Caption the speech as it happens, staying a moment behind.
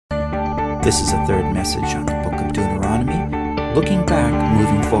This is the third message on the book of Deuteronomy, looking back,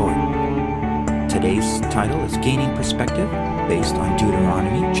 moving forward. Today's title is Gaining Perspective, based on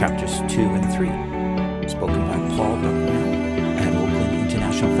Deuteronomy chapters 2 and 3, spoken by Paul Bucknell at Oakland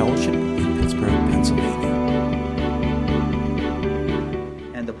International Fellowship in Pittsburgh, Pennsylvania.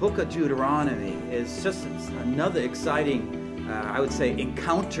 And the book of Deuteronomy is just another exciting, I would say,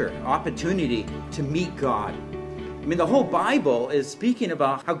 encounter, opportunity to meet God. I mean, the whole Bible is speaking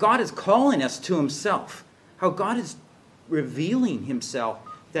about how God is calling us to himself, how God is revealing himself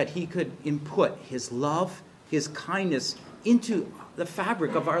that he could input his love, his kindness into the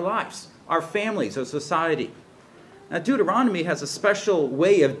fabric of our lives, our families, our society. Now, Deuteronomy has a special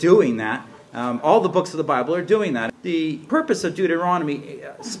way of doing that. All the books of the Bible are doing that. The purpose of Deuteronomy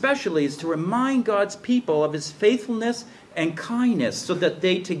especially is to remind God's people of his faithfulness and kindness so that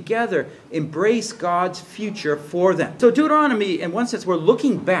they together embrace God's future for them. So Deuteronomy, in one sense, we're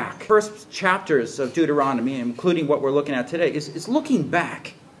looking back. First chapters of Deuteronomy, including what we're looking at today, is looking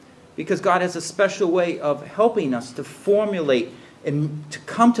back because God has a special way of helping us to formulate and to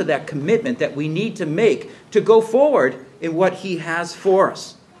come to that commitment that we need to make to go forward in what he has for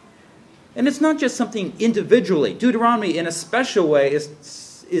us. And it's not just something individually. Deuteronomy, in a special way,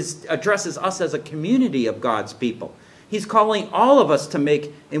 addresses us as a community of God's people. He's calling all of us to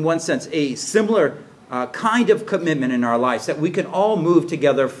make, in one sense, a similar kind of commitment in our lives that we can all move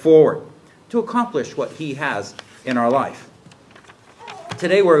together forward to accomplish what he has in our life.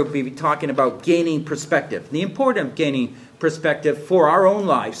 Today we'll be talking about gaining perspective, the importance of gaining perspective for our own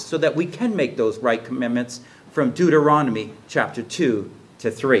lives so that we can make those right commitments from Deuteronomy chapter 2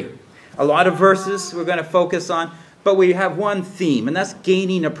 to 3. A lot of verses we're going to focus on, but we have one theme, and that's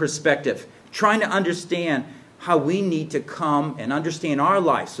gaining a perspective, trying to understand how we need to come and understand our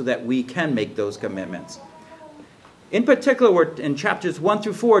life so that we can make those commitments. In particular, we're in chapters 1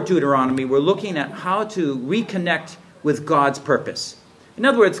 through 4 of Deuteronomy, we're looking at how to reconnect with God's purpose. In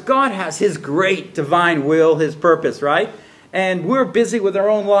other words, God has his great divine will, his purpose, right? And we're busy with our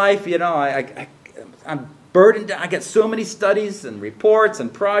own life. You know, I'm burdened. I get so many studies and reports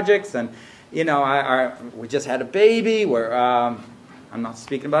and projects, and you know, we just had a baby. I'm not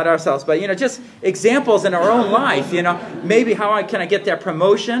speaking about ourselves, but, you know, just examples in our own life, you know, maybe can I get that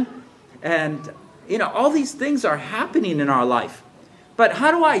promotion? And, you know, all these things are happening in our life. But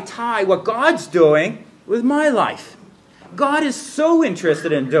how do I tie what God's doing with my life? God is so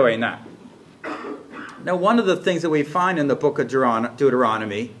interested in doing that. Now, one of the things that we find in the book of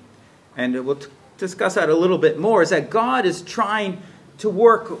Deuteronomy, and we'll discuss that a little bit more, is that God is trying to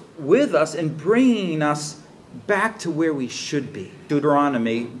work with us and bringing us back to where we should be.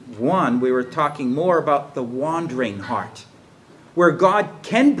 Deuteronomy 1, we were talking more about the wandering heart, where God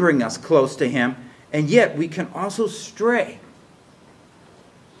can bring us close to him, and yet we can also stray.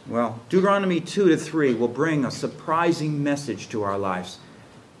 Well, Deuteronomy 2 to 3 will bring a surprising message to our lives.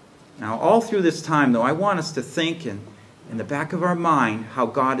 Now, all through this time, though, I want us to think in the back of our mind how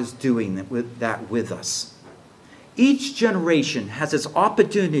God is doing that with us. Each generation has its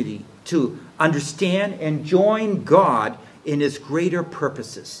opportunity to understand and join God in his greater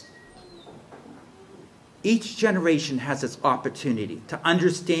purposes. Each generation has its opportunity to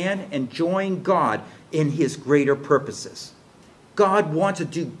understand and join God in his greater purposes. God wants to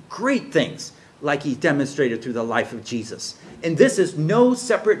do great things like he demonstrated through the life of Jesus. And this is no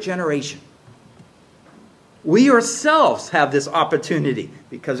separate generation. We ourselves have this opportunity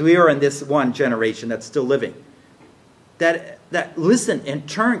because we are in this one generation that's still living. That listen and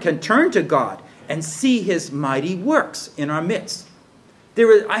can turn to God and see his mighty works in our midst.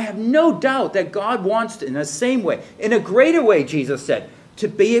 I have no doubt that God wants to, in the same way, in a greater way, Jesus said, to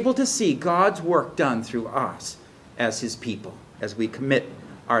be able to see God's work done through us as his people, as we commit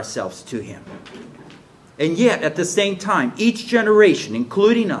ourselves to him. And yet, at the same time, each generation,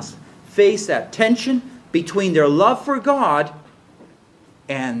 including us, face that tension between their love for God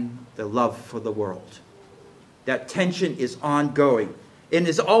and the love for the world. That tension is ongoing and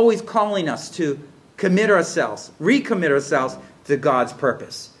is always calling us to recommit ourselves to God's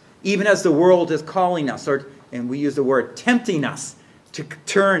purpose. Even as the world is calling us, and we use the word tempting us, to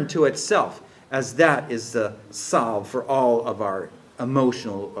turn to itself, as that is the salve for all of our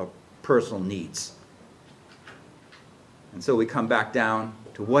emotional or personal needs. And so we come back down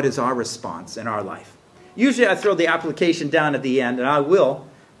to what is our response in our life. Usually I throw the application down at the end, and I will,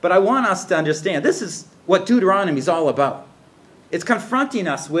 but I want us to understand this is what Deuteronomy is all about. It's confronting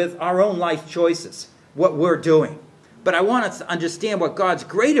us with our own life choices, what we're doing. But I want us to understand what God's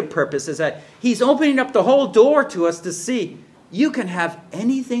greater purpose is, that he's opening up the whole door to us to see you can have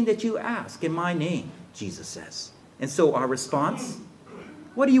anything that you ask in my name, Jesus says. And so our response,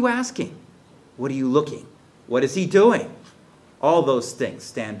 what are you asking? What are you looking? What is he doing? All those things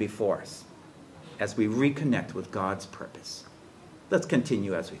stand before us as we reconnect with God's purpose. Let's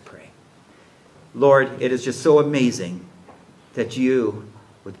continue as we pray. Lord, it is just so amazing that you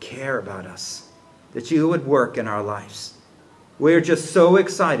would care about us, that you would work in our lives. We're just so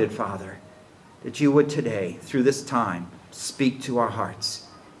excited, Father, that you would today, through this time, speak to our hearts,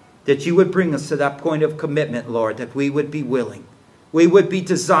 that you would bring us to that point of commitment, Lord, that we would be willing, we would be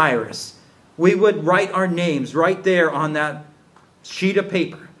desirous, we would write our names right there on that sheet of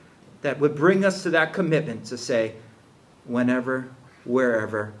paper that would bring us to that commitment to say, whenever,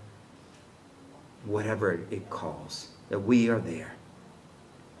 wherever, whatever it calls, that we are there.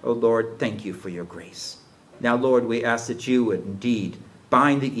 Oh Lord, thank you for your grace. Now, Lord, we ask that you would indeed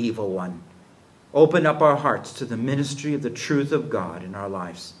bind the evil one. Open up our hearts to the ministry of the truth of God in our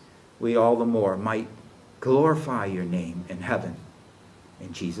lives. We all the more might glorify your name in heaven.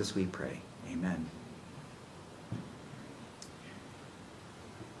 In Jesus we pray. Amen.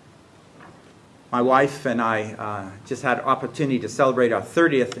 My wife and I just had an opportunity to celebrate our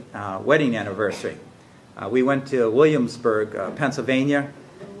 30th wedding anniversary. We went to Williamsburg, Pennsylvania.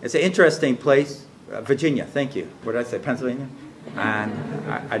 It's an interesting place. Virginia, thank you. What did I say, Pennsylvania? And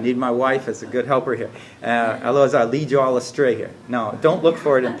I need my wife as a good helper here. Otherwise, I'll lead you all astray here. No, don't look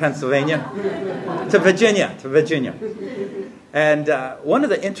for it in Pennsylvania. To Virginia. And one of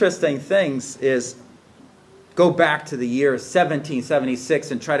the interesting things is go back to the year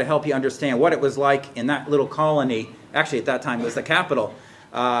 1776 and try to help you understand what it was like in that little colony. Actually, at that time, it was the capital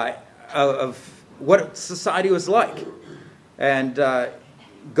of what society was like. And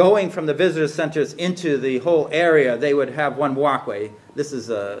going from the visitor centers into the whole area, they would have one walkway. This is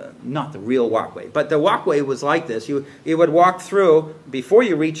not the real walkway, but the walkway was like this. You would walk through before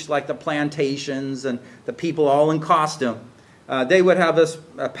you reached like the plantations and the people all in costume. They would have this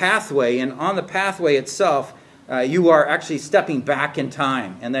pathway, and on the pathway itself, you are actually stepping back in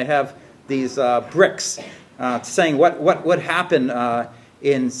time. And they have these bricks saying what would happen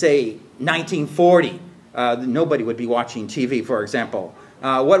in, say, 1940. Nobody would be watching TV, for example.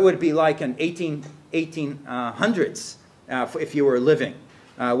 What would it be like in 1800s if you were living?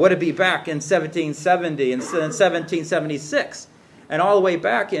 What would it be back in 1770 and 1776? And all the way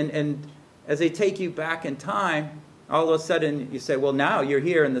back, and as they take you back in time, all of a sudden you say, well, now you're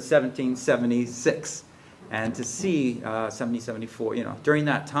here in the 1776. And to see 1774, during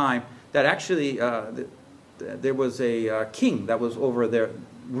that time, that actually there was a king that was over there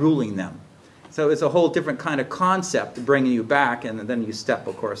ruling them. So it's a whole different kind of concept bringing you back, and then you step,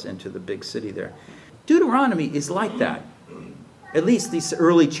 of course, into the big city there. Deuteronomy is like that. At least these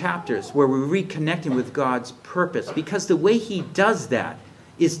early chapters where we're reconnecting with God's purpose, because the way he does that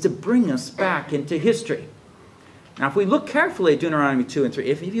is to bring us back into history. Now, if we look carefully at Deuteronomy 2 and 3,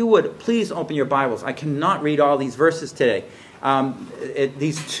 if you would, please open your Bibles. I cannot read all these verses today.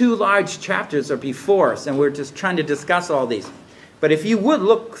 These two large chapters are before us, and we're just trying to discuss all these. But if you would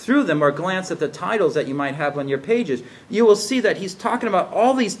look through them or glance at the titles that you might have on your pages, you will see that he's talking about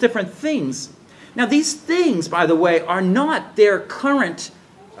all these different things. Now, these things, by the way, are not their current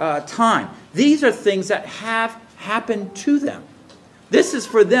time. These are things that have happened to them. This is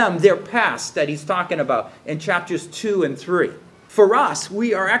for them, their past that he's talking about in chapters 2 and 3. For us,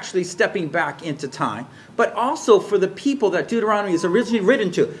 we are actually stepping back into time, but also for the people that Deuteronomy is originally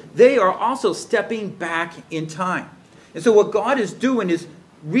written to, they are also stepping back in time. And so what God is doing is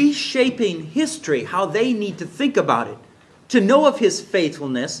reshaping history, how they need to think about it, to know of his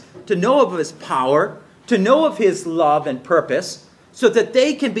faithfulness, to know of his power, to know of his love and purpose, so that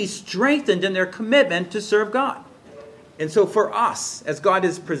they can be strengthened in their commitment to serve God. And so for us, as God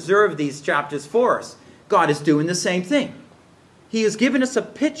has preserved these chapters for us, God is doing the same thing. He has given us a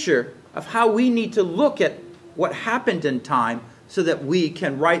picture of how we need to look at what happened in time so that we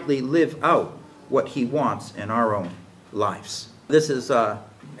can rightly live out what he wants in our own lives. This is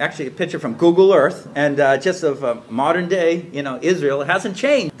actually a picture from Google Earth, and just of modern day, Israel. It hasn't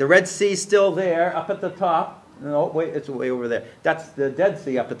changed. The Red Sea is still there up at the top. No, wait, it's way over there. That's the Dead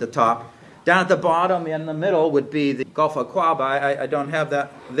Sea up at the top. Down at the bottom in the middle would be the Gulf of Aqaba. I don't have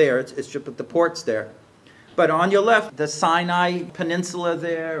that there. It's just the ports there. But on your left, the Sinai Peninsula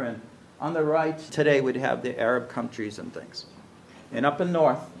there, and on the right, today we'd have the Arab countries and things. And up in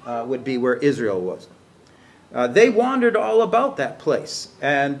north would be where Israel was. They wandered all about that place.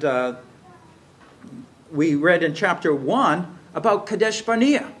 And we read in chapter 1 about Kadesh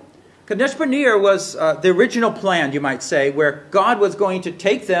Barnea. Kadesh Barnea was the original plan, you might say, where God was going to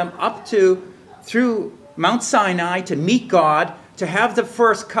take them up through Mount Sinai to meet God, to have the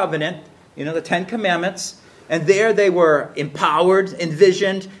first covenant, the 10 Commandments. And there they were empowered,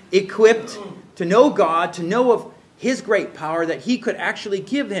 envisioned, equipped to know God, to know of his great power, that he could actually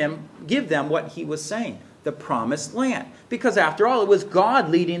give them what he was saying, the promised land. Because after all, it was God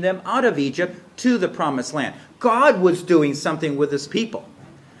leading them out of Egypt to the promised land. God was doing something with his people.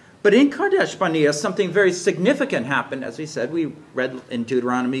 But in Kadesh Barnea, something very significant happened, as we said, we read in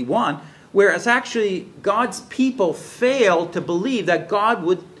Deuteronomy 1, whereas actually God's people failed to believe that God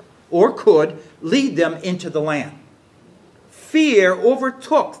would or could lead them into the land. Fear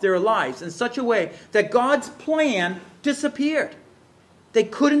overtook their lives in such a way that God's plan disappeared. They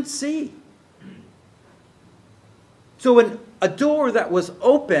couldn't see. So when a door that was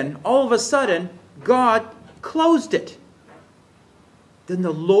open, all of a sudden, God closed it. Then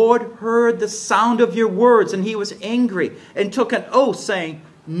the Lord heard the sound of your words, and he was angry and took an oath, saying,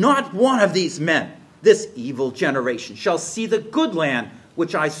 not one of these men, this evil generation, shall see the good land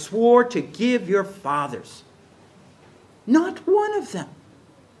which I swore to give your fathers. Not one of them.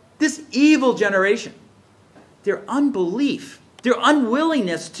 This evil generation, their unbelief, their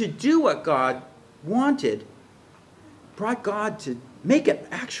unwillingness to do what God wanted, brought God to make an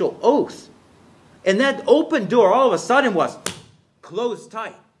actual oath. And that open door all of a sudden was closed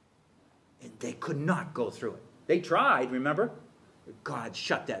tight. And they could not go through it. They tried, remember? God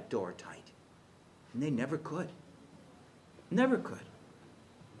shut that door tight. And they never could. Never could.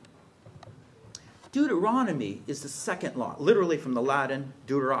 Deuteronomy is the second law, literally from the Latin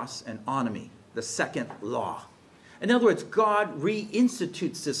deuteros and onomy, the second law. In other words, God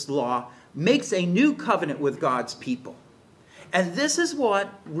reinstitutes this law, makes a new covenant with God's people. And this is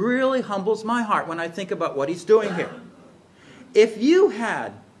what really humbles my heart when I think about what he's doing here. If you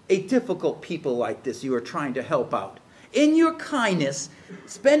had a difficult people like this you were trying to help out, in your kindness,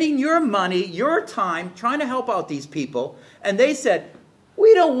 spending your money, your time, trying to help out these people, and they said,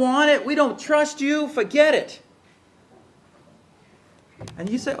 we don't want it, we don't trust you, forget it. And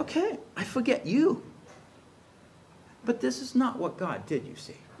you say, okay, I forget you. But this is not what God did, you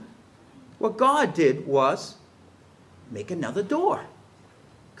see. What God did was make another door.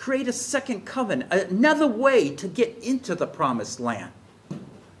 Create a second covenant, another way to get into the promised land.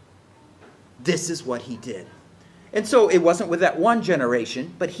 This is what he did. And so it wasn't with that one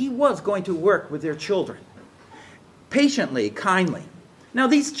generation, but he was going to work with their children. Patiently, kindly. Now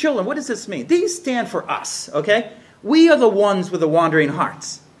these children, what does this mean? These stand for us, okay? We are the ones with the wandering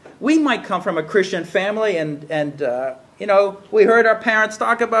hearts. We might come from a Christian family and you know, we heard our parents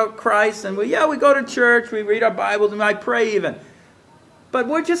talk about Christ and we go to church, we read our Bibles, we might pray even. But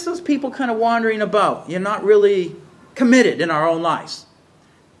we're just those people kind of wandering about. You're not really committed in our own lives.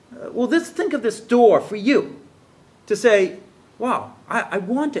 Well, let's think of this door for you to say, wow, I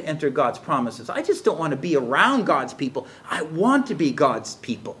want to enter God's promises. I just don't want to be around God's people. I want to be God's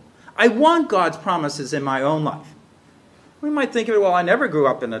people. I want God's promises in my own life. We might think of it, well, I never grew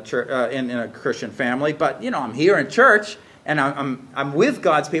up in a church, in a Christian family, but, you know, I'm here in church, and I'm with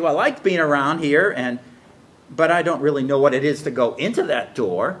God's people. I like being around here, but I don't really know what it is to go into that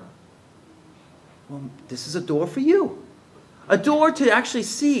door. Well, this is a door for you. A door to actually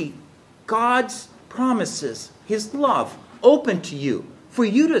see God's promises, his love, open to you, for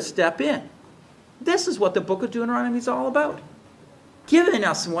you to step in. This is what the book of Deuteronomy is all about. Giving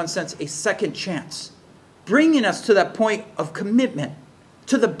us, in one sense, a second chance. Bringing us to that point of commitment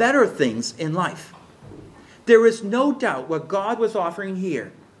to the better things in life. There is no doubt what God was offering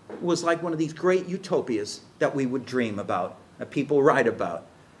here was like one of these great utopias that we would dream about, that people write about,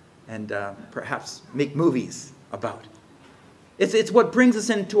 and perhaps make movies about. It's what brings us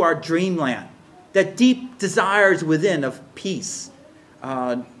into our dreamland. That deep desires within of peace,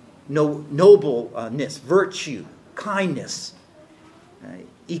 nobleness, virtue, kindness,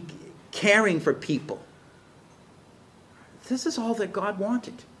 caring for people. This is all that God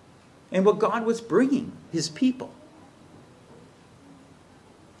wanted and what God was bringing his people.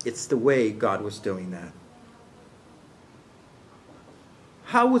 It's the way God was doing that.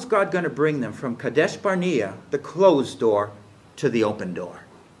 How was God going to bring them from Kadesh Barnea, the closed door, to the open door?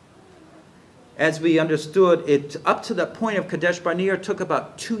 As we understood, it up to the point of Kadesh Barnea took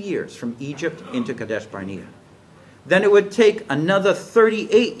about 2 years from Egypt into Kadesh Barnea. Then it would take another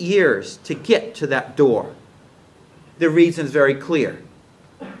 38 years to get to that door. The reason is very clear.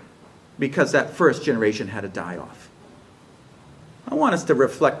 Because that first generation had to die off. I want us to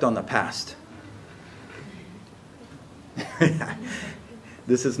reflect on the past.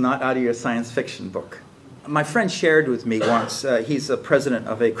 This is not out of your science fiction book. My friend shared with me once, he's a president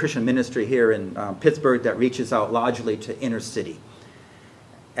of a Christian ministry here in Pittsburgh that reaches out largely to inner city.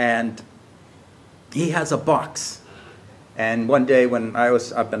 And he has a box. And one day when I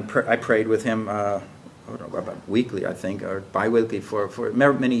prayed with him about weekly, I think, or bi-weekly for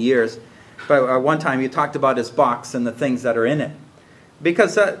many years. But one time he talked about his box and the things that are in it.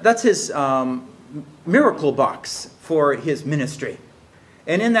 Because that's his miracle box for his ministry.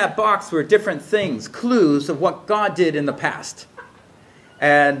 And in that box were different things, clues of what God did in the past.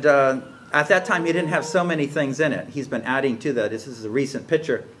 And at that time, he didn't have so many things in it. He's been adding to that. This is a recent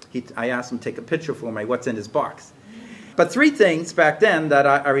picture. I asked him to take a picture for me, what's in his box. But three things back then that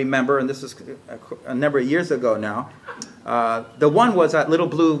I remember, and this is a number of years ago now. The one was that little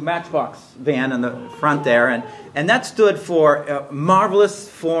blue Matchbox van in the front there, and that stood for a marvelous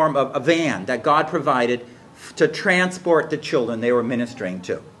form of a van that God provided to transport the children they were ministering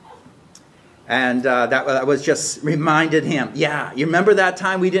to. And that was just reminded him, yeah, you remember that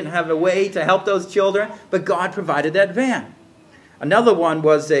time we didn't have a way to help those children, but God provided that van. Another one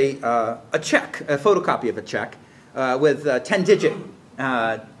was a check, a photocopy of a check with a 10-digit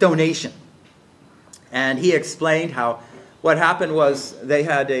donation. And he explained how what happened was they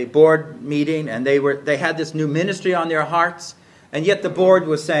had a board meeting and they had this new ministry on their hearts, and yet the board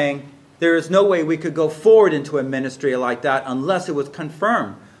was saying there is no way we could go forward into a ministry like that unless it was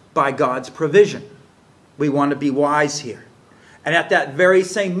confirmed by God's provision. We want to be wise here. And at that very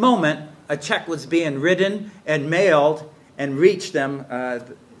same moment, a check was being written and mailed and reached them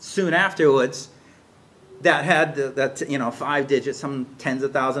soon afterwards that had that 5 digits, some tens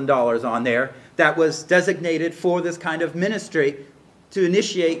of thousands of dollars on there, that was designated for this kind of ministry to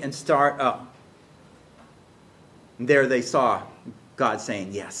initiate and start up. And there they saw God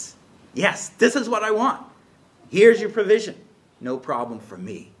saying, yes, yes, this is what I want. Here's your provision. No problem for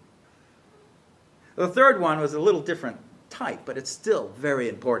me. The third one was a little different type, but it's still very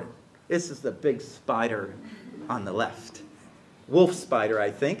important. This is the big spider on the left. Wolf spider, I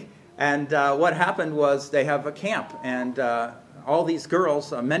think. And what happened was they have a camp, and all these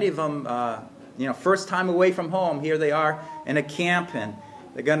girls, many of them, first time away from home, here they are in a camp, and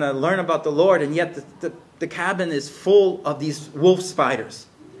they're going to learn about the Lord, and yet the cabin is full of these wolf spiders.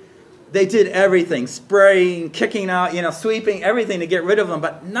 They did everything, spraying, kicking out, sweeping, everything to get rid of them,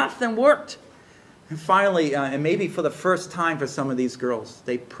 but nothing worked. And finally, and maybe for the first time for some of these girls,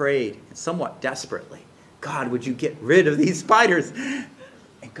 they prayed somewhat desperately, God, would you get rid of these spiders?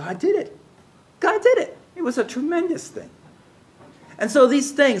 And God did it. God did it. It was a tremendous thing. And so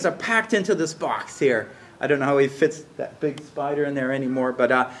these things are packed into this box here. I don't know how he fits that big spider in there anymore,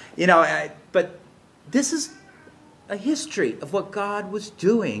 but but this is a history of what God was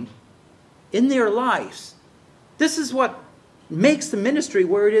doing in their lives. This is what makes the ministry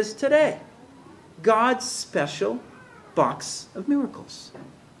where it is today. God's special box of miracles.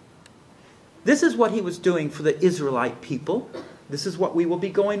 This is what he was doing for the Israelite people. This is what we will be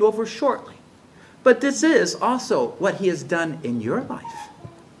going over shortly. But this is also what he has done in your life,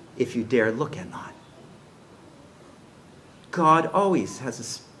 if you dare look at it. God always has a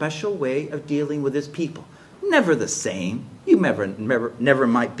special way of dealing with his people. Never the same. You never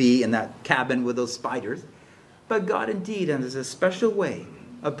might be in that cabin with those spiders. But God indeed has a special way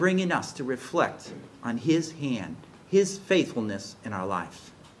of bringing us to reflect on his hand, his faithfulness in our lives.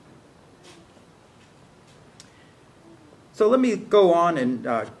 So let me go on and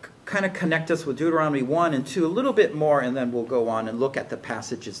kind of connect us with Deuteronomy 1 and 2 a little bit more, and then we'll go on and look at the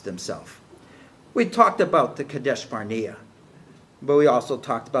passages themselves. We talked about the Kadesh Barnea, but we also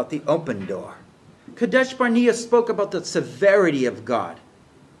talked about the open door. Kadesh Barnea spoke about the severity of God.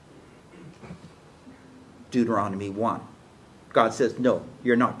 Deuteronomy 1. God says, no,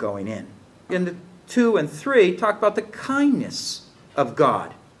 you're not going in. In the 2 and 3, talk about the kindness of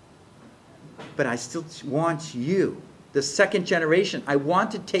God. But I still want you, the second generation, I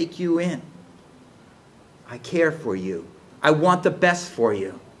want to take you in. I care for you. I want the best for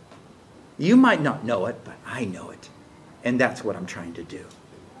you. You might not know it, but I know it. And that's what I'm trying to do.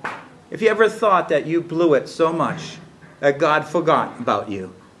 If you ever thought that you blew it so much that God forgot about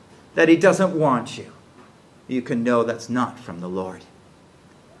you, that he doesn't want you, you can know that's not from the Lord.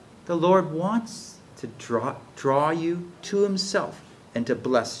 The Lord wants to draw you to himself and to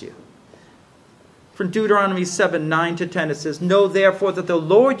bless you. From Deuteronomy 7, 9 to 10, it says, know therefore that the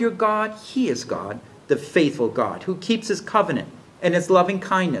Lord your God, he is God, the faithful God, who keeps his covenant and his loving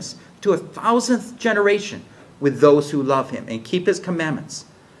kindness to 1,000th generation with those who love him and keep his commandments,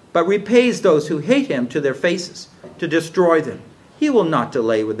 but repays those who hate him to their faces, to destroy them. He will not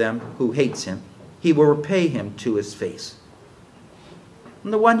delay with them who hates him. He will repay him to his face.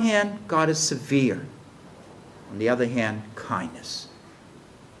 On the one hand, God is severe. On the other hand, kindness.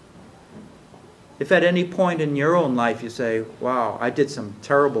 If at any point in your own life you say, wow, I did some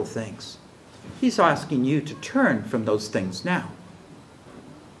terrible things, he's asking you to turn from those things now.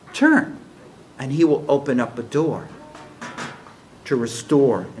 Turn, and he will open up a door. to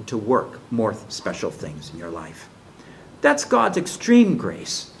restore and to work more special things in your life. That's God's extreme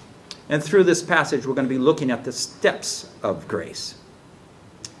grace. And through this passage, we're going to be looking at the steps of grace.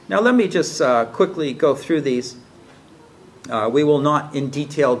 Now, let me just quickly go through these. We will not in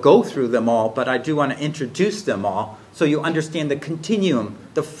detail go through them all, but I do want to introduce them all so you understand the continuum,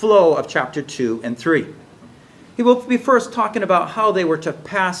 the flow of chapter 2 and 3. He will be first talking about how they were to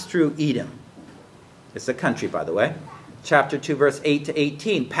pass through Edom. It's a country, by the way. Chapter 2, verse 8 to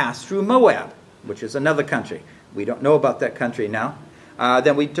 18, pass through Moab, which is another country. We don't know about that country now.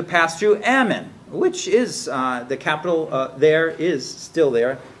 Then we to pass through Ammon, which is the capital there is still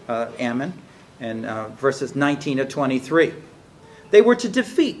there, Ammon, and verses 19 to 23. They were to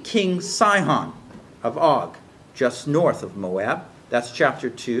defeat King Sihon of Og, just north of Moab. That's chapter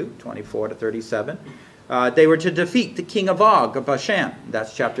 2, 24 to 37. They were to defeat the king of Og of Bashan.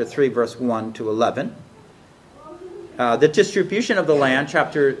 That's chapter 3, verse 1 to 11. The distribution of the land,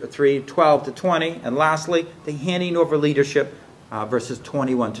 chapter 3, 12 to 20. And lastly, the handing over leadership, verses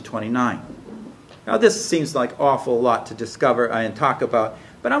 21 to 29. Now this seems like an awful lot to discover and talk about,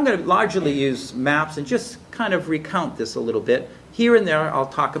 but I'm going to largely use maps and just kind of recount this a little bit. Here and there, I'll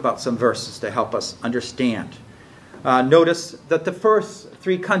talk about some verses to help us understand. Notice that the first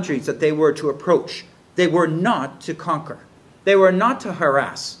 3 countries that they were to approach, they were not to conquer. They were not to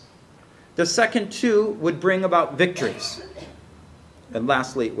harass. The second 2 would bring about victories. And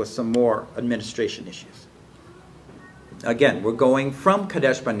lastly, was some more administration issues. Again, we're going from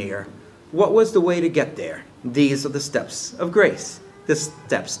Kadesh Barnea. What was the way to get there? These are the steps of grace. The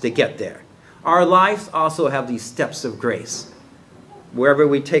steps to get there. Our lives also have these steps of grace. Wherever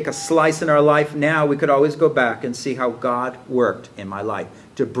we take a slice in our life now, we could always go back and see how God worked in my life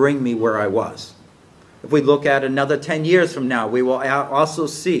to bring me where I was. If we look at another 10 years from now, we will also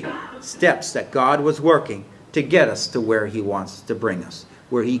see steps that God was working to get us to where He wants to bring us,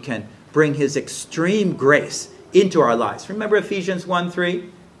 where He can bring His extreme grace into our lives. Remember Ephesians 1:3?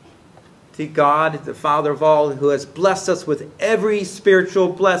 To God, the Father of all, who has blessed us with every spiritual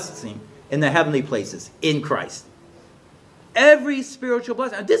blessing in the heavenly places in Christ. Every spiritual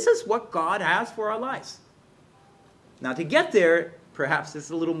blessing. And this is what God has for our lives. Now to get there, perhaps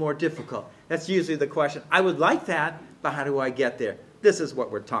it's a little more difficult. That's usually the question. I would like that, but how do I get there? This is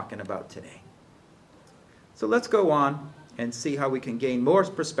what we're talking about today. So let's go on and see how we can gain more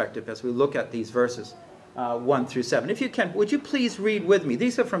perspective as we look at these verses 1 through 7. If you can, would you please read with me?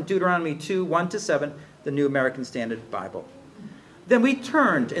 These are from Deuteronomy 2, 1 to 7, the New American Standard Bible. Then we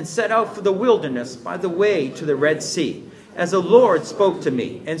turned and set out for the wilderness by the way to the Red Sea, as the Lord spoke to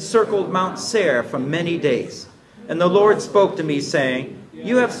me, and circled Mount Seir for many days. And the Lord spoke to me, saying,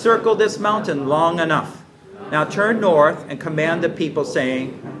 You have circled this mountain long enough. Now turn north and command the people,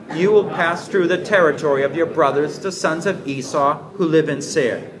 saying, You will pass through the territory of your brothers, the sons of Esau, who live in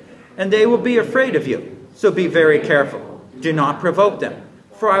Seir. And they will be afraid of you, so be very careful. Do not provoke them,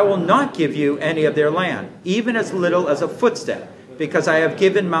 for I will not give you any of their land, even as little as a footstep, because I have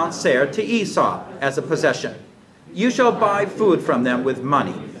given Mount Seir to Esau as a possession. You shall buy food from them with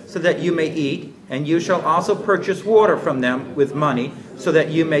money, so that you may eat, and you shall also purchase water from them with money, so that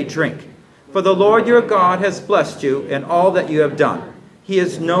you may drink. For the Lord your God has blessed you in all that you have done. He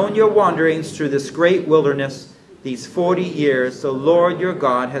has known your wanderings through this great wilderness. These 40 years the Lord your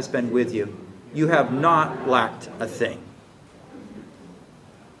God has been with you. You have not lacked a thing.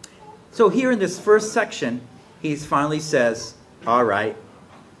 So here in this first section, he finally says, all right,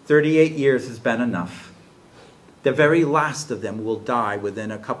 38 years has been enough. The very last of them will die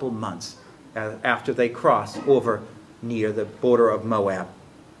within a couple months after they cross over near the border of Moab.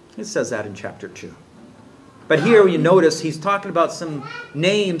 It says that in chapter 2. But here you notice he's talking about some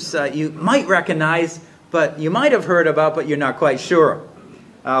names you might recognize, but you might have heard about, but you're not quite sure.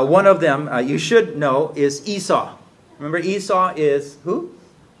 One of them you should know is Esau. Remember, Esau is who?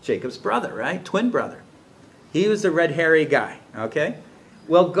 Jacob's brother, right? Twin brother. He was the red hairy guy, okay?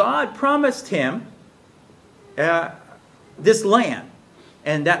 Well, God promised him this land,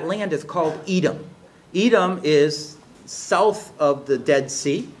 and that land is called Edom. Edom is south of the Dead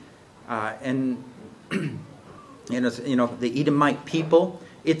Sea, and the Edomite people.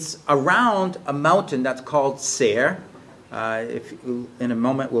 It's around a mountain that's called Seir. In a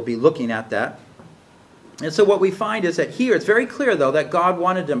moment we'll be looking at that. And so what we find is that here it's very clear, though, that God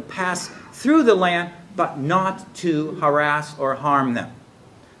wanted them to pass through the land, but not to harass or harm them.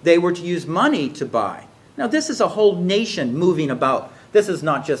 They were to use money to buy. Now, this is a whole nation moving about. This is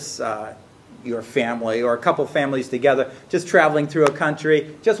not just your family or a couple families together just traveling through a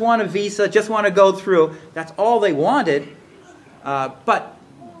country, just want a visa, just want to go through. That's all they wanted. But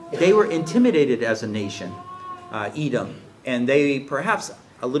they were intimidated as a nation, Edom, And they, perhaps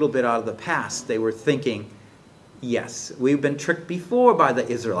a little bit out of the past, they were thinking, yes, we've been tricked before by the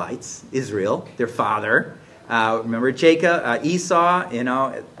Israelites, Israel, their father. Remember Jacob, Esau,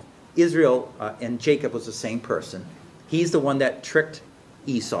 Israel and Jacob was the same person. He's the one that tricked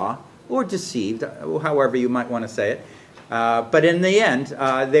Esau, or deceived, however you might want to say it. But in the end,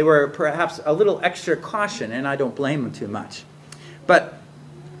 they were perhaps a little extra caution, and I don't blame them too much. But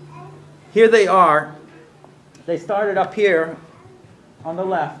here they are. They started up here on the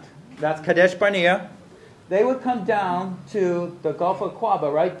left. That's Kadesh Barnea. They would come down to the Gulf of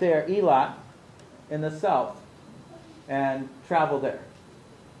Aqaba, right there, Elat, in the south, and travel there.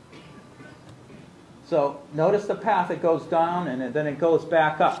 So notice the path. It goes down, and then it goes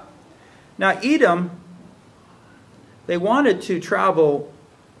back up. Now, Edom, they wanted to travel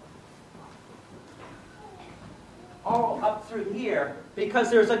all up through here because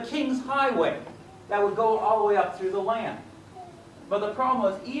there's a king's highway that would go all the way up through the land. But the problem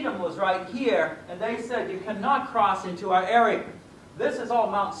was Edom was right here, and they said you cannot cross into our area. This is all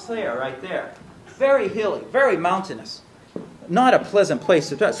Mount Seir right there. Very hilly, very mountainous. Not a pleasant place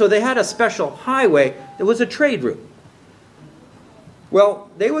to travel. So they had a special highway that was a trade route. Well,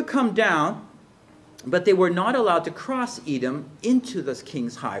 they would come down, but they were not allowed to cross Edom into this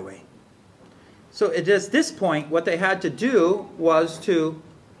king's highway. So at this point, what they had to do was to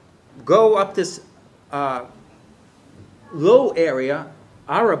go up this low area,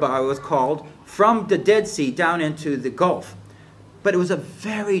 Arabah was called, from the Dead Sea down into the Gulf. But it was a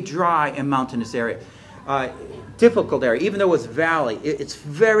very dry and mountainous area. Difficult area, even though it was valley. It's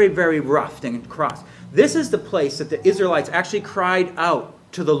very, very rough to cross. This is the place that the Israelites actually cried out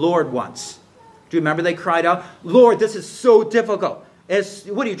to the Lord once. Do you remember they cried out, Lord, this is so difficult.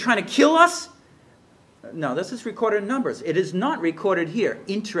 What are you, trying to kill us? No, this is recorded in Numbers. It is not recorded here,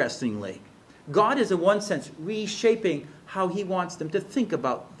 interestingly. God is in one sense reshaping how he wants them to think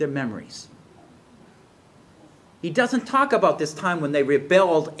about their memories. He doesn't talk about this time when they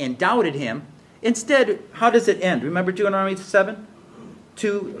rebelled and doubted him. Instead, how does it end? Remember Deuteronomy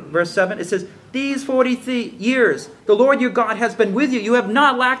 2 verse 7? It says, these 40 years, the Lord your God has been with you. You have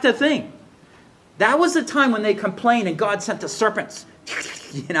not lacked a thing. That was the time when they complained and God sent the serpents,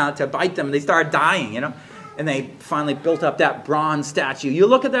 to bite them. They started dying, And they finally built up that bronze statue. You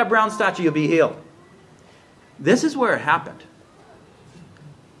look at that bronze statue, you'll be healed. This is where it happened.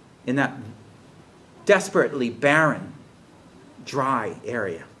 In that desperately barren, dry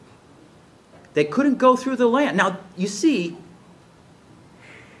area. They couldn't go through the land. Now, you see,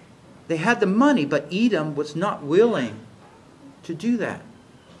 they had the money, but Edom was not willing to do that,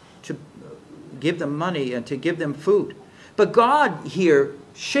 to give them money and to give them food. But God here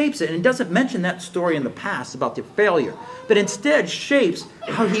shapes it, and it doesn't mention that story in the past about their failure, but instead shapes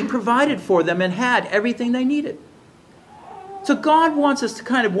how he provided for them and had everything they needed. So God wants us to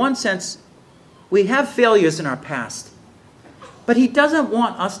kind of, one sense, we have failures in our past, but he doesn't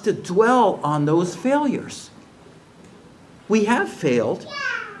want us to dwell on those failures. We have failed,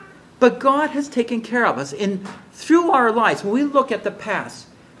 but God has taken care of us. And through our lives, when we look at the past,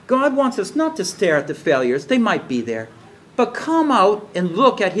 God wants us not to stare at the failures. They might be there. But come out and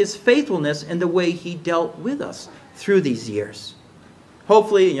look at his faithfulness and the way he dealt with us through these years.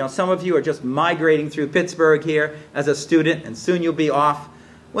 Hopefully, some of you are just migrating through Pittsburgh here as a student, and soon you'll be off.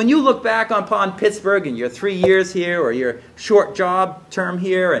 When you look back upon Pittsburgh and your 3 years here or your short job term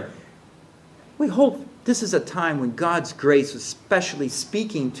here, and we hope this is a time when God's grace is especially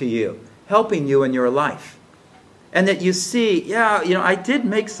speaking to you, helping you in your life. And that you see, I did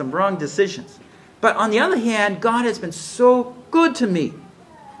make some wrong decisions. But on the other hand, God has been so good to me.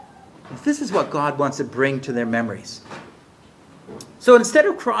 This is what God wants to bring to their memories. So instead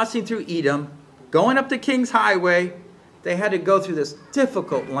of crossing through Edom, going up the King's Highway, they had to go through this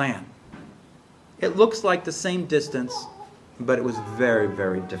difficult land. It looks like the same distance, but it was very,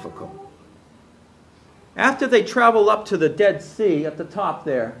 very difficult. After they travel up to the Dead Sea at the top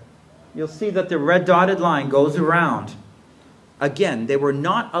there, you'll see that the red dotted line goes around. Again, they were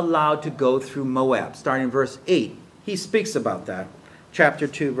not allowed to go through Moab. Starting in verse 8, he speaks about that. Chapter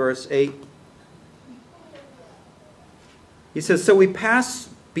 2, verse 8. He says, so we pass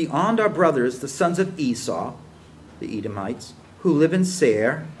beyond our brothers, the sons of Esau, the Edomites, who live in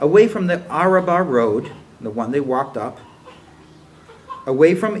Seir, away from the Arabah road, the one they walked up,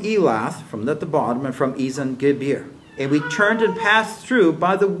 away from Elath, from at the bottom, and from Ezon Geber. And we turned and passed through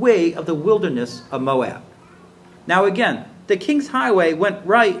by the way of the wilderness of Moab. Now again, the King's Highway went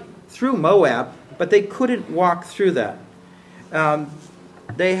right through Moab, but they couldn't walk through that.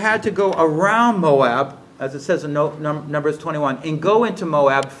 They had to go around Moab, as it says in Numbers 21, and go into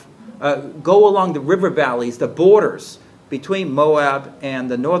Moab, go along the river valleys, the borders, between Moab and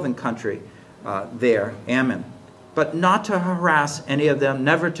the northern country there, Ammon, but not to harass any of them,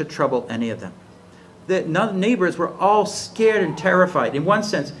 never to trouble any of them. The neighbors were all scared and terrified. In one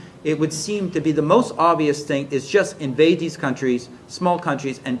sense, it would seem to be the most obvious thing is just invade these countries, small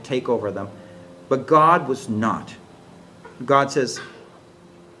countries, and take over them. But God was not. God says,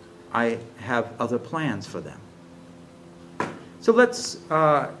 I have other plans for them. So let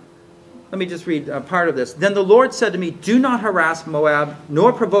me just read part of this. Then the Lord said to me, do not harass Moab,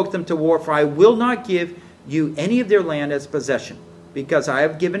 nor provoke them to war, for I will not give you any of their land as possession, because I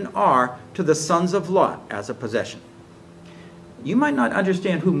have given Ar to the sons of Lot as a possession. You might not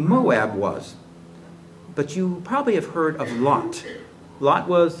understand who Moab was, but you probably have heard of Lot. Lot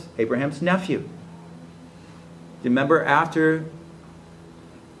was Abraham's nephew. Do you remember after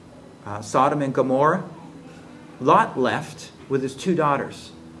Sodom and Gomorrah? Lot left with his 2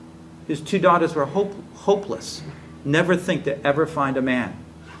 daughters. His 2 daughters were hopeless, never think to ever find a man.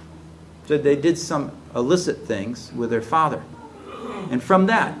 So they did some illicit things with their father. And from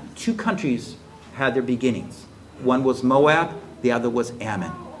that, 2 countries had their beginnings. One was Moab, the other was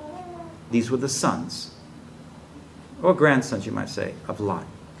Ammon. These were the sons, or grandsons, you might say, of Lot.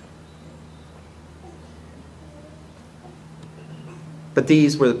 But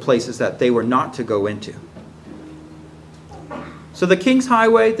these were the places that they were not to go into. So the King's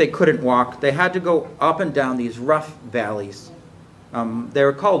Highway, they couldn't walk. They had to go up and down these rough valleys. They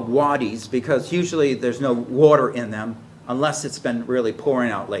were called wadis because usually there's no water in them unless it's been really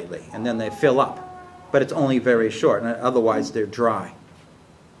pouring out lately. And then they fill up. But it's only very short, and otherwise they're dry.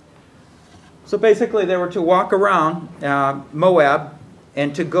 So basically they were to walk around Moab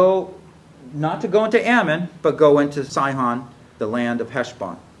and to go, not to go into Ammon, but go into Sihon, the land of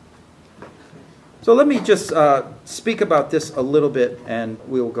Heshbon. So let me just speak about this a little bit and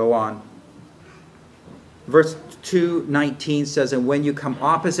we'll go on. Verse 2:19 says, and when you come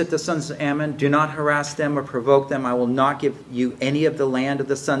opposite the sons of Ammon, do not harass them or provoke them. I will not give you any of the land of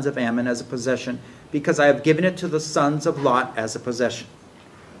the sons of Ammon as a possession, because I have given it to the sons of Lot as a possession.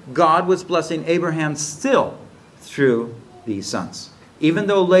 God was blessing Abraham still through these sons. Even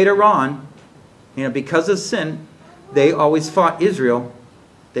though later on, because of sin, they always fought Israel.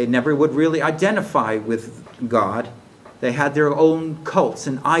 They never would really identify with God. They had their own cults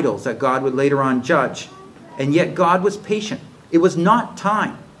and idols that God would later on judge. And yet God was patient. It was not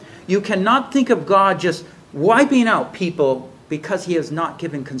time. You cannot think of God just wiping out people because he has not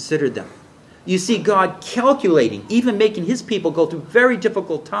considered them. You see God calculating, even making his people go through very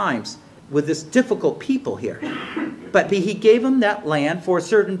difficult times with this difficult people here. But he gave them that land for a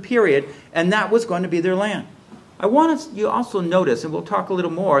certain period, and that was going to be their land. I want you also notice, and we'll talk a little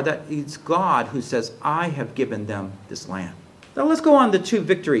more, that it's God who says, I have given them this land. Now let's go on to 2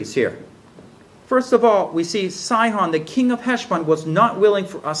 victories here. First of all, we see Sihon, the king of Heshbon, was not willing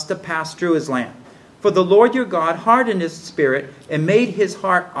for us to pass through his land. For the Lord your God hardened his spirit and made his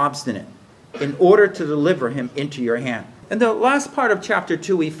heart obstinate, in order to deliver him into your hand. In the last part of chapter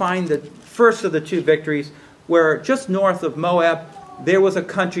 2, we find the first of the 2 victories, where just north of Moab, there was a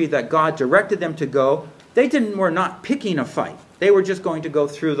country that God directed them to go. They were not picking a fight. They were just going to go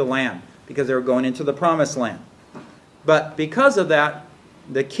through the land, because they were going into the promised land. But because of that,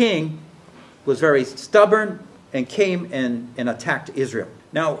 the king was very stubborn and came and attacked Israel.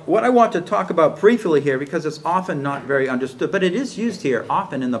 Now, what I want to talk about briefly here, because it's often not very understood, but it is used here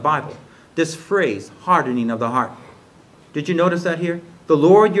often in the Bible, this phrase, hardening of the heart. Did you notice that here? The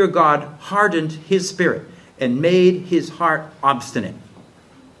Lord your God hardened his spirit and made his heart obstinate.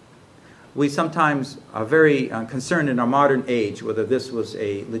 We sometimes are very concerned in our modern age whether this was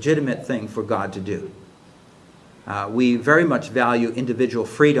a legitimate thing for God to do. We very much value individual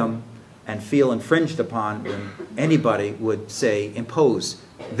freedom and feel infringed upon when anybody would say, impose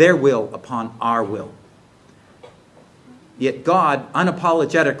their will upon our will. Yet God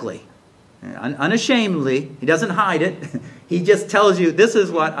unapologetically, unashamedly, he doesn't hide it, he just tells you, this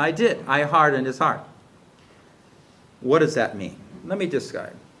is what I did. I hardened his heart. What does that mean? Let me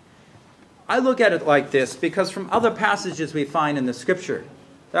describe. I look at it like this because from other passages we find in the scripture,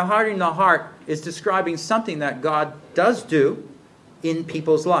 the hardening the heart is describing something that God does do in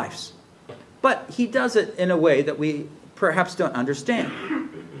people's lives. But he does it in a way that we perhaps don't understand.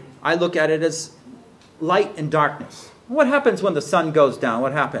 I look at it as light and darkness. What happens when the sun goes down?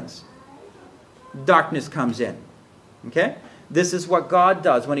 What happens? Darkness comes in. Okay? This is what God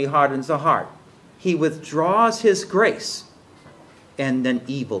does when he hardens the heart. He withdraws his grace, and then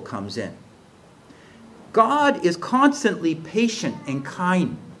evil comes in. God is constantly patient and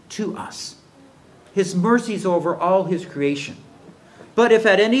kind to us. His mercies over all his creation. But if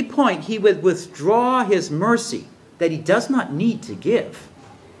at any point he would withdraw his mercy, that he does not need to give,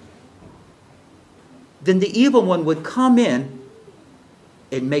 then the evil one would come in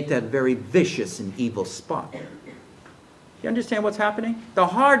and make that very vicious and evil spot. You understand what's happening? The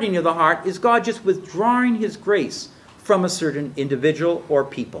hardening of the heart is God just withdrawing his grace from a certain individual or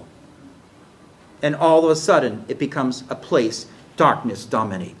people. And all of a sudden, it becomes a place darkness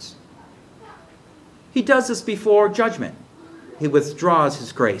dominates. He does this before judgment. He withdraws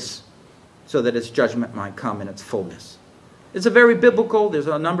his grace so that his judgment might come in its fullness. It's a very biblical, there's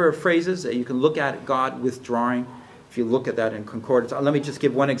a number of phrases that you can look at God withdrawing. If you look at that in concordance. Let me just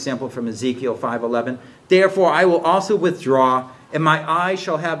give one example from Ezekiel 5:11. Therefore I will also withdraw, and my eyes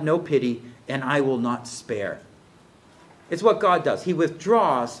shall have no pity, and I will not spare. It's what God does. He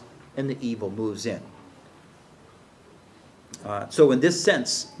withdraws, and the evil moves in. So in this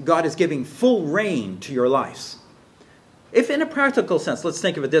sense, God is giving full reign to your lives. If in a practical sense, let's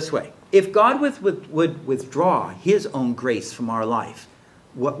think of it this way. If God would withdraw his own grace from our life,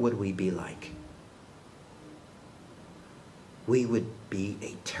 what would we be like? We would be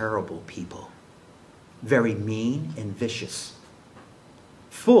a terrible people. Very mean and vicious.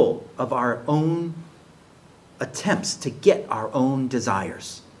 Full of our own attempts to get our own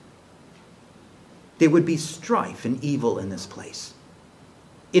desires. There would be strife and evil in this place.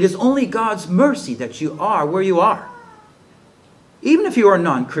 It is only God's mercy that you are where you are. Even if you are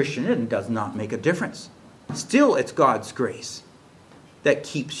non-Christian, it does not make a difference. Still, it's God's grace that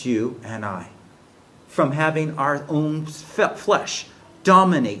keeps you and I from having our own flesh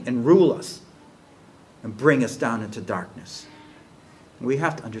dominate and rule us and bring us down into darkness. We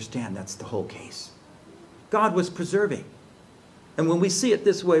have to understand that's the whole case. God was preserving. And when we see it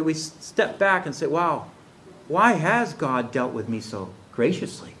this way, we step back and say, wow, why has God dealt with me so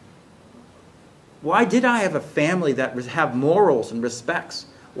graciously? Why did I have a family that have morals and respects?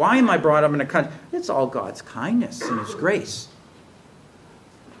 Why am I brought up in a country? It's all God's kindness and his grace.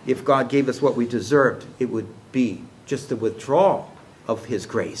 If God gave us what we deserved, it would be just the withdrawal of his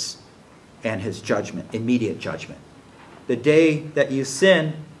grace and his judgment, immediate judgment. The day that you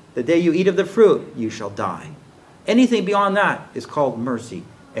sin, the day you eat of the fruit, you shall die. Anything beyond that is called mercy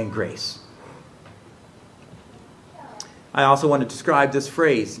and grace. I also want to describe this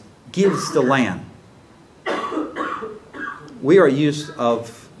phrase, gives the land. We are used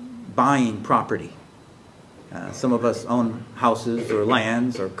of buying property. Some of us own houses or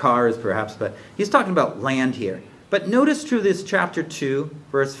lands or cars perhaps, but he's talking about land here. But notice through this chapter 2,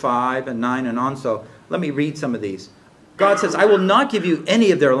 verse 5 and 9 and on, so let me read some of these. God says, I will not give you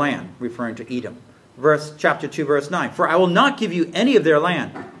any of their land, referring to Edom. Chapter 2, verse 9. For I will not give you any of their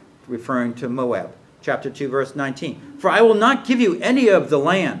land, referring to Moab. Chapter 2, verse 19. For I will not give you any of the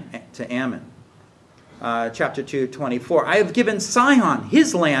land, to Ammon. Chapter 2, 24. I have given Sihon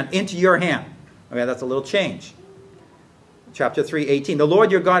his land into your hand. Okay, that's a little change. Chapter 3, 18. The Lord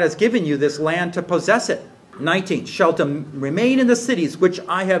your God has given you this land to possess it. 19. Shall to remain in the cities which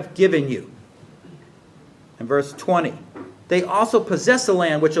I have given you. And verse 20. They also possess the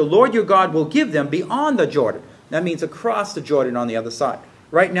land which the Lord your God will give them beyond the Jordan. That means across the Jordan on the other side.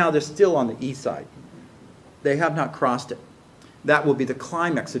 Right now they're still on the east side. They have not crossed it. That will be the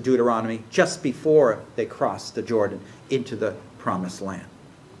climax of Deuteronomy just before they cross the Jordan into the promised land.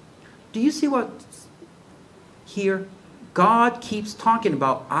 Do you see what here? God keeps talking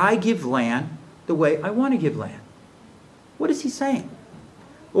about, I give land the way I want to give land. What is he saying?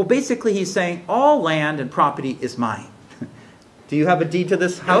 Well, basically he's saying all land and property is mine. Do you have a deed to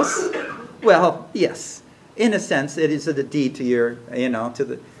this house? Well, yes. In a sense, it is a deed to your,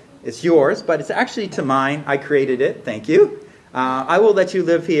 it's yours, but it's actually to mine. I created it. Thank you. I will let you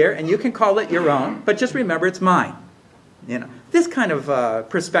live here, and you can call it your own, but just remember it's mine. This kind of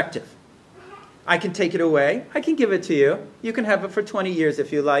perspective. I can take it away. I can give it to you. You can have it for 20 years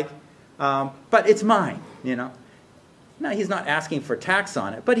if you like, but it's mine, Now, he's not asking for tax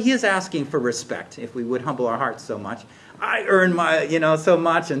on it, but he is asking for respect, if we would humble our hearts so much. I earn my, so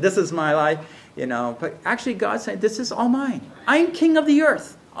much, and this is my life, But actually, God's saying, this is all mine. I'm king of the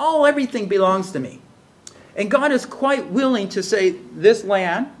earth. Everything belongs to me. And God is quite willing to say, this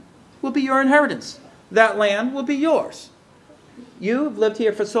land will be your inheritance. That land will be yours. You have lived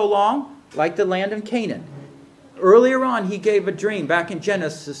here for so long, like the land of Canaan. Earlier on, he gave a dream back in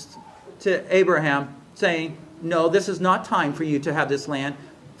Genesis to Abraham, saying, no, this is not time for you to have this land,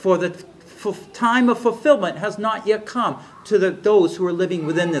 for the time of fulfillment has not yet come to those who are living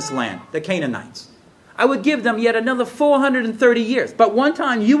within this land, the Canaanites. I would give them yet another 430 years. But one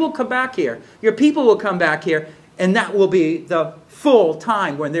time you will come back here, your people will come back here, and that will be the full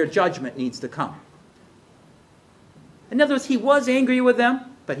time when their judgment needs to come. In other words, he was angry with them,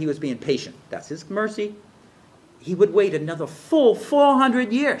 but he was being patient. That's his mercy. he would wait another full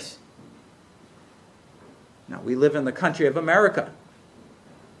 400 years. Now, we live in the country of America.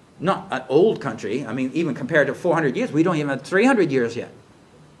 Not an old country. I mean, even compared to 400 years, we don't even have 300 years yet.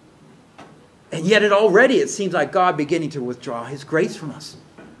 And yet it seems like God beginning to withdraw his grace from us.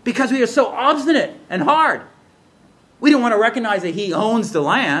 Because we are so obstinate and hard. We don't want to recognize that he owns the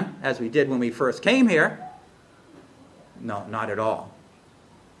land, as we did when we first came here. No, not at all.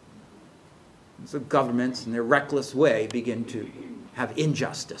 So governments, in their reckless way, begin to have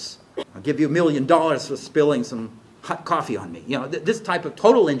injustice. I'll give you $1 million for spilling some hot coffee on me. You know, this type of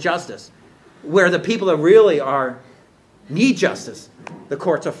total injustice, where the people that really need justice. The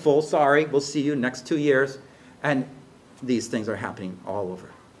courts are full. Sorry, we'll see you next 2 years. And these things are happening all over.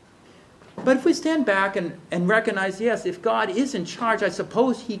 But if we stand back and recognize, yes, if God is in charge, I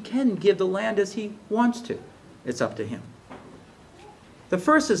suppose he can give the land as he wants to. It's up to him. The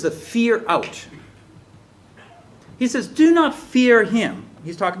first is the fear out. He says, do not fear him.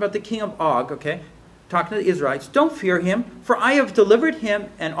 He's talking about the king of Og, okay? Talking to the Israelites. Don't fear him, for I have delivered him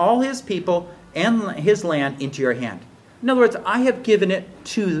and all his people and his land into your hand. In other words, I have given it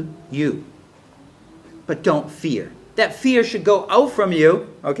to you. But don't fear. That fear should go out from you,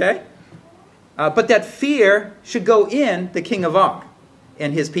 okay? But that fear should go in the king of Og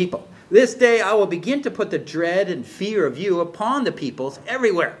and his people. This day I will begin to put the dread and fear of you upon the peoples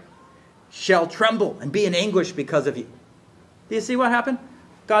everywhere. Shall tremble and be in anguish because of you. Do you see what happened?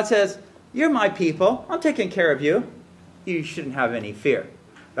 God says, you're my people. I'm taking care of you. You shouldn't have any fear.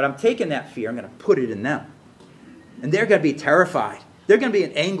 But I'm taking that fear. I'm going to put it in them. And they're going to be terrified. They're going to be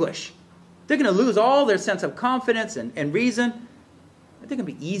in anguish. They're going to lose all their sense of confidence and reason. They're going to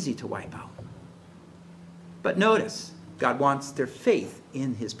be easy to wipe out. But notice, God wants their faith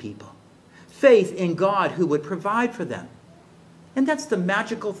in his people. Faith in God who would provide for them. And that's the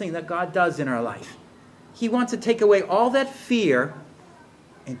magical thing that God does in our life. He wants to take away all that fear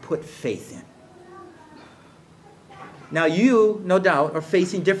and put faith in. Now you, no doubt, are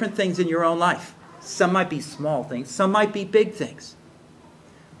facing different things in your own life. Some might be small things. Some might be big things.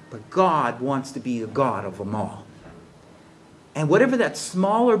 But God wants to be the God of them all. And whatever that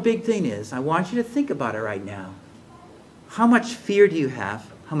small or big thing is, I want you to think about it right now. How much fear do you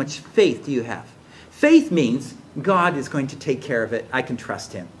have? How much faith do you have? Faith means God is going to take care of it. I can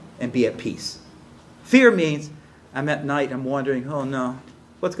trust him and be at peace. Fear means I'm at night, I'm wondering, oh no,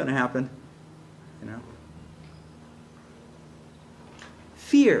 what's going to happen? You know?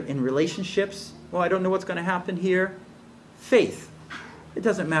 Fear in relationships, well, I don't know what's going to happen here. Faith, it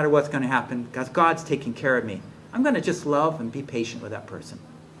doesn't matter what's going to happen because God's taking care of me. I'm going to just love and be patient with that person.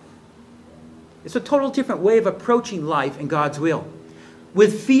 It's a total different way of approaching life and God's will.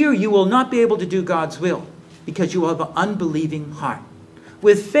 With fear, you will not be able to do God's will because you have an unbelieving heart.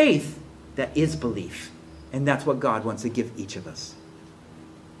 With faith, that is belief. And that's what God wants to give each of us.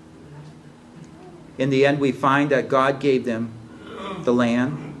 In the end, we find that God gave them the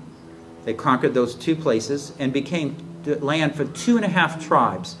land. They conquered those two places and became the land for 2.5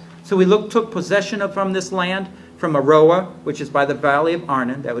 tribes. So we took possession from this land from Aroah, which is by the valley of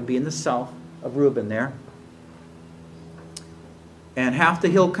Arnon. That would be in the south of Reuben there. And half the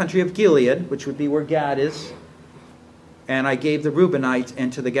hill country of Gilead, which would be where Gad is. And I gave the Reubenites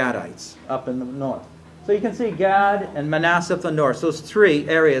and to the Gadites up in the north. So you can see Gad and Manasseh of the north. Those 3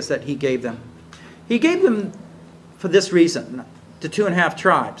 areas that he gave them. He gave them for this reason, the 2.5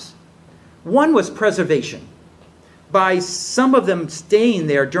 tribes. One was preservation. By some of them staying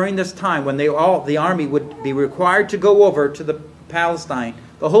there during this time when the army would be required to go over to the Palestine,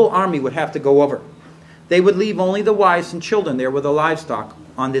 the whole army would have to go over. They would leave only the wives and children there with the livestock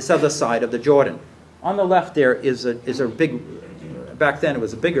on this other side of the Jordan. On the left there is a big, back then it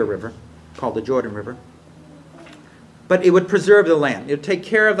was a bigger river called the Jordan River. But it would preserve the land. It would take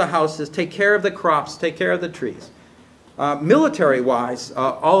care of the houses, take care of the crops, take care of the trees. Military-wise,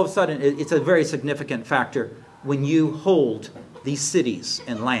 all of a sudden it's a very significant factor when you hold these cities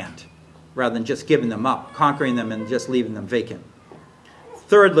and land rather than just giving them up, conquering them and just leaving them vacant.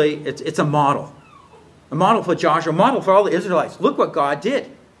 Thirdly, it's a model. A model for Joshua, a model for all the Israelites. Look what God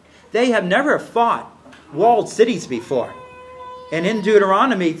did. They have never fought walled cities before. And in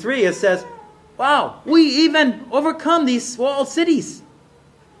Deuteronomy 3 it says, wow, we even overcome these walled cities.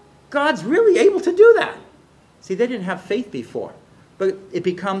 God's really able to do that. See, they didn't have faith before. But it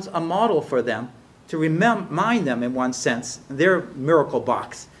becomes a model for them to remind them, in one sense, their miracle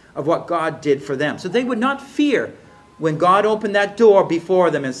box of what God did for them. So they would not fear when God opened that door before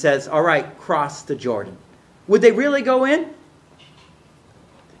them and says, all right, cross the Jordan. Would they really go in?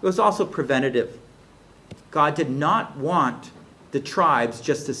 It was also preventative. God did not want the tribes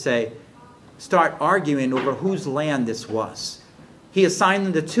just to say, start arguing over whose land this was. He assigned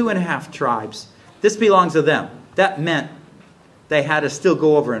them to 2.5 tribes. This belongs to them. That meant they had to still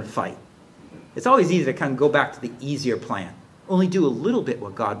go over and fight. It's always easy to kind of go back to the easier plan. Only do a little bit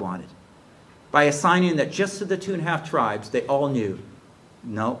what God wanted. By assigning that just to the 2.5 tribes, they all knew,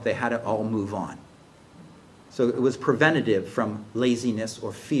 no, they had to all move on. So it was preventative from laziness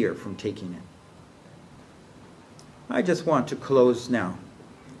or fear from taking it. I just want to close now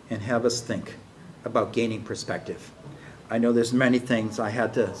and have us think about gaining perspective. I know there's many things I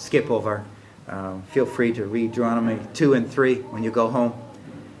had to skip over. Feel free to read Deuteronomy 2 and 3 when you go home.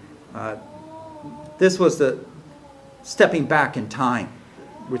 This was the stepping back in time.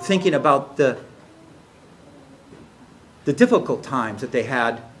 We're thinking about the difficult times that they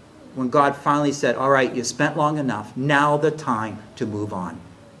had when God finally said, all right, you spent long enough, now the time to move on.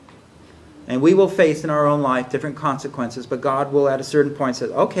 And we will face in our own life different consequences, but God will at a certain point say,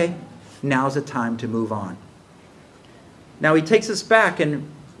 okay, now's the time to move on. Now he takes us back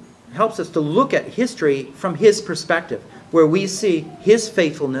and helps us to look at history from his perspective, where we see his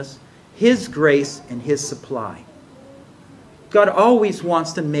faithfulness, his grace, and his supply. God always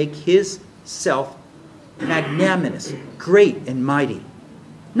wants to make his self magnanimous, great, and mighty.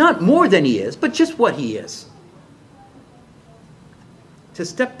 Not more than he is, but just what he is. To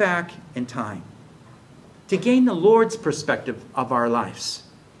step back in time, to gain the Lord's perspective of our lives.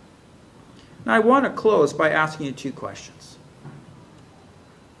 Now I want to close by asking you 2 questions.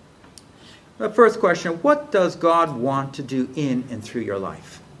 The first question, what does God want to do in and through your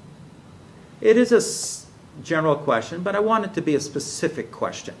life? It is a general question, but I want it to be a specific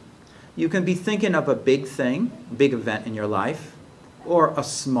question. You can be thinking of a big thing, a big event in your life, or a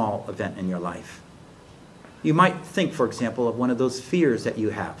small event in your life. You might think, for example, of one of those fears that you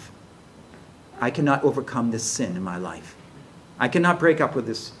have. I cannot overcome this sin in my life. I cannot break up with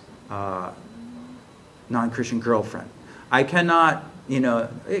this non-Christian girlfriend. I cannot,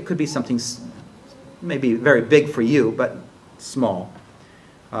 it could be something maybe very big for you, but small,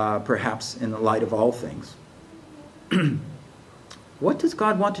 perhaps in the light of all things. What does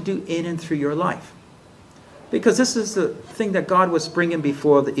God want to do in and through your life? Because this is the thing that God was bringing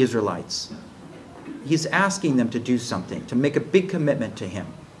before the Israelites. He's asking them to do something, to make a big commitment to him.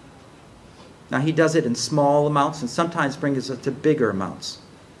 Now he does it in small amounts and sometimes brings us to bigger amounts.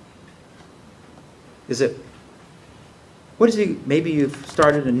 Maybe you've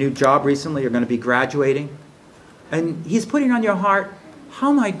started a new job recently, you're going to be graduating, and he's putting on your heart, how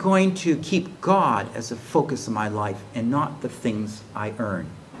am I going to keep God as the focus of my life and not the things I earn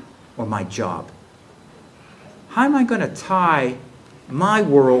or my job? How am I going to tie my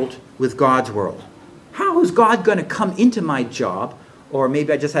world with God's world? How is God going to come into my job, or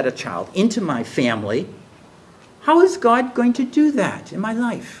maybe I just had a child, into my family? How is God going to do that in my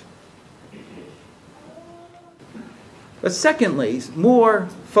life? But secondly, more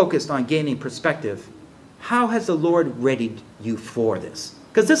focused on gaining perspective, how has the Lord readied you for this?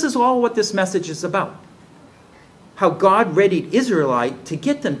 Because this is all what this message is about. How God readied Israelite to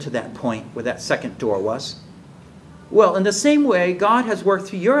get them to that point where that second door was. Well, in the same way, God has worked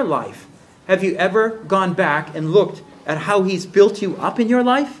through your life. Have you ever gone back and looked at how he's built you up in your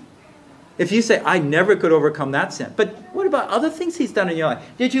life? If you say, I never could overcome that sin. But what about other things he's done in your life?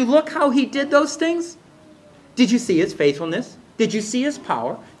 Did you look how he did those things? Did you see his faithfulness? Did you see his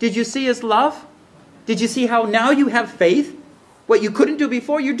power? Did you see his love? Did you see how now you have faith? What you couldn't do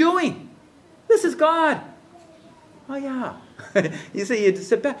before, you're doing. This is God. Oh yeah. You see, you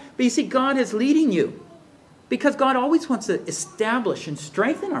sit back. But you see, God is leading you. Because God always wants to establish and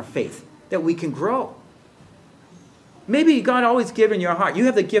strengthen our faith that we can grow. Maybe God always given your heart. You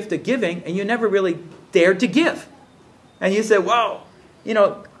have the gift of giving and you never really dared to give. And you say, well,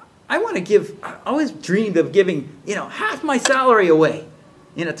 I want to give. I always dreamed of giving, half my salary away,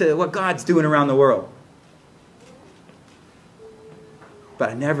 to what God's doing around the world. But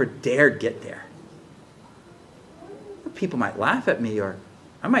I never dared get there. People might laugh at me, or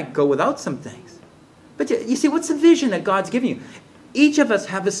I might go without some things. But you see, what's the vision that God's giving you? Each of us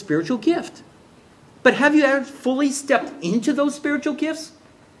have a spiritual gift. But have you ever fully stepped into those spiritual gifts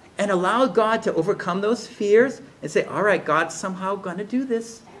and allowed God to overcome those fears and say, all right, God's somehow going to do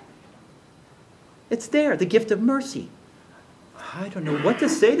this? It's there, the gift of mercy. I don't know what to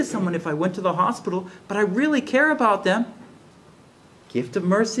say to someone if I went to the hospital, but I really care about them. Gift of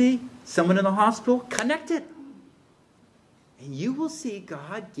mercy, someone in the hospital, connect it. And you will see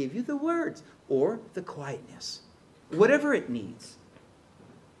God give you the words or the quietness, whatever it needs,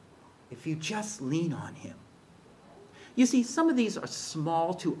 if you just lean on him. You see, some of these are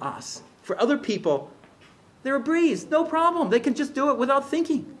small to us. For other people, they're a breeze, no problem. They can just do it without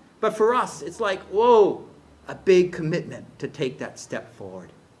thinking. But for us, it's like, whoa, a big commitment to take that step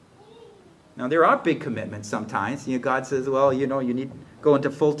forward. Now, there are big commitments sometimes. God says, well, you need to go into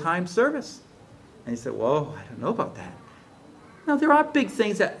full-time service. And you say, whoa, I don't know about that. Now, there are big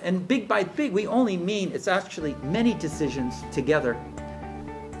things, and big by big, we only mean it's actually many decisions together.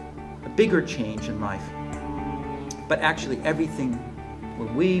 A bigger change in life. But actually, everything,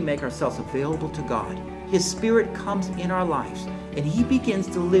 when we make ourselves available to God, His Spirit comes in our lives, and He begins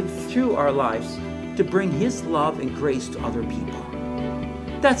to live through our lives to bring His love and grace to other people.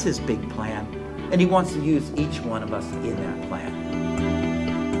 That's His big plan, and He wants to use each one of us in that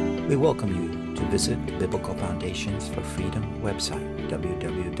plan. We welcome you to visit the Biblical Foundations for Freedom website,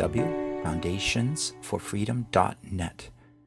 www.foundationsforfreedom.net.